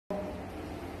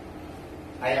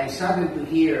I am saddened to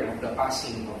hear of the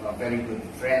passing of a very good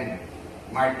friend,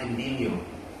 Martin DIÑO.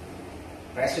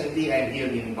 Presently, I'm here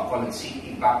in Bacolod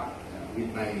City, back with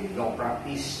my law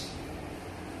practice.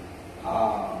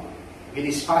 With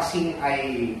his passing,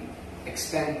 I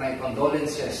extend my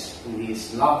condolences to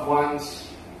his loved ones,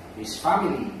 his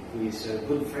family, to his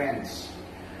good friends.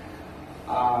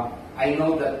 I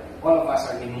know that all of us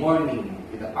are in mourning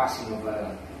with the passing of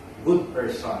a good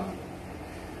person.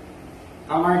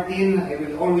 Martin, I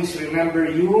will always remember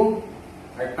you,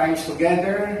 our times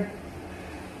together,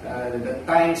 the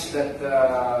times that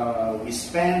we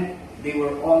spent, they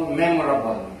were all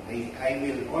memorable. I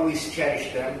will always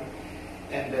cherish them.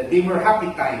 And they were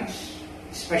happy times,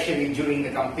 especially during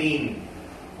the campaign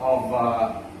of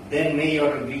then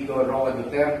Mayor Rodrigo Roa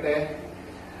Duterte,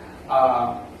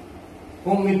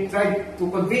 whom we tried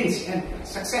to convince, and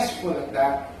successful at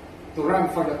that, to run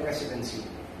for the presidency.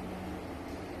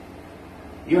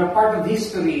 You are part of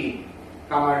history,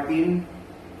 Martin,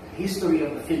 history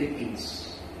of the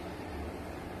Philippines.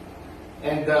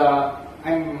 And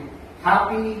I'm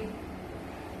happy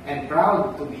and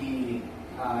proud to be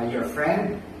your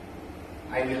friend.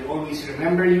 I will always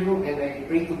remember you, and I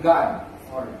pray to God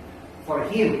for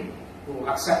Him to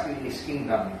accept you in His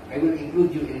kingdom. I will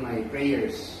include you in my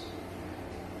prayers,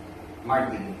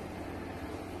 Martin.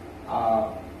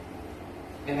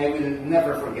 And I will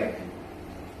never forget you.